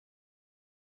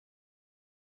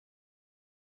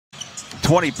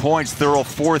20 points, thorough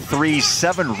 4 threes,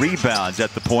 7 rebounds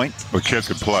at the point. But kid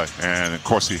could play, and of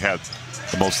course he had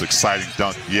the most exciting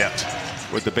dunk yet.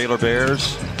 With the Baylor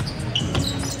Bears.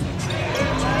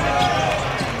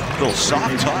 Little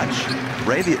soft touch.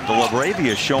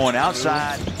 LaRavia showing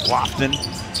outside. Lofton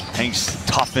hangs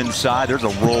tough inside. There's a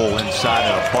roll inside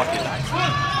of a bucket.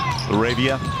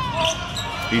 LaRavia.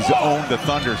 He's owned the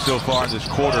Thunder so far in this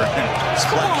quarter.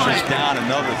 Splashes down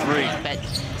another 3.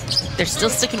 But they're still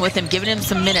sticking with him, giving him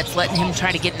some minutes, letting him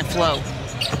try to get in the flow.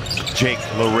 Jake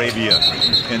LaRavia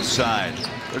inside.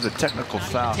 There's a technical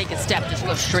foul. Take a step, just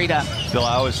go straight up. Bill,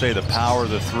 I always say the power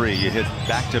of the 3. You hit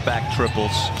back-to-back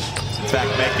triples. In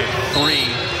fact, make it 3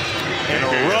 in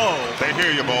a row. They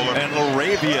hear you, Bowler. And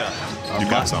LaRavia. You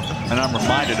got something. And I'm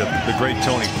reminded of the great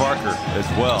Tony Parker as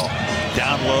well.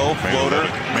 Down low, floater.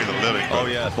 Made a living. Oh,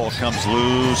 yeah, the ball comes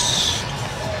loose.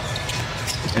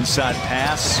 Inside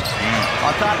pass.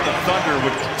 I thought the Thunder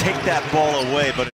would take that ball away, but